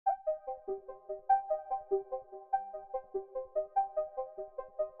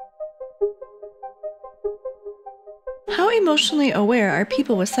How emotionally aware are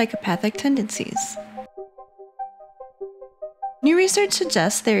people with psychopathic tendencies? New research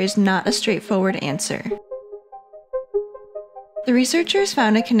suggests there is not a straightforward answer. The researchers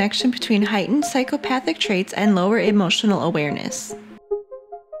found a connection between heightened psychopathic traits and lower emotional awareness.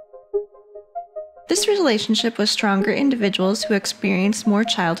 This relationship was stronger in individuals who experienced more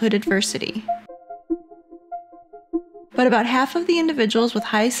childhood adversity. But about half of the individuals with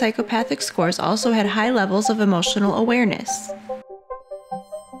high psychopathic scores also had high levels of emotional awareness.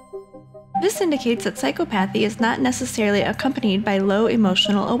 This indicates that psychopathy is not necessarily accompanied by low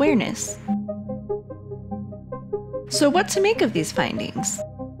emotional awareness. So what to make of these findings?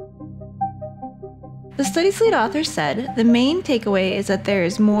 The study's lead author said, the main takeaway is that there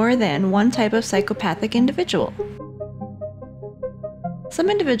is more than one type of psychopathic individual. Some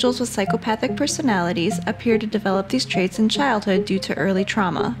individuals with psychopathic personalities appear to develop these traits in childhood due to early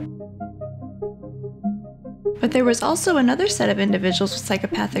trauma. But there was also another set of individuals with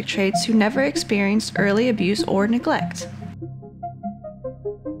psychopathic traits who never experienced early abuse or neglect.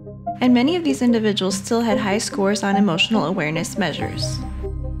 And many of these individuals still had high scores on emotional awareness measures.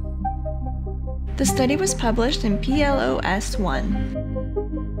 The study was published in PLOS 1.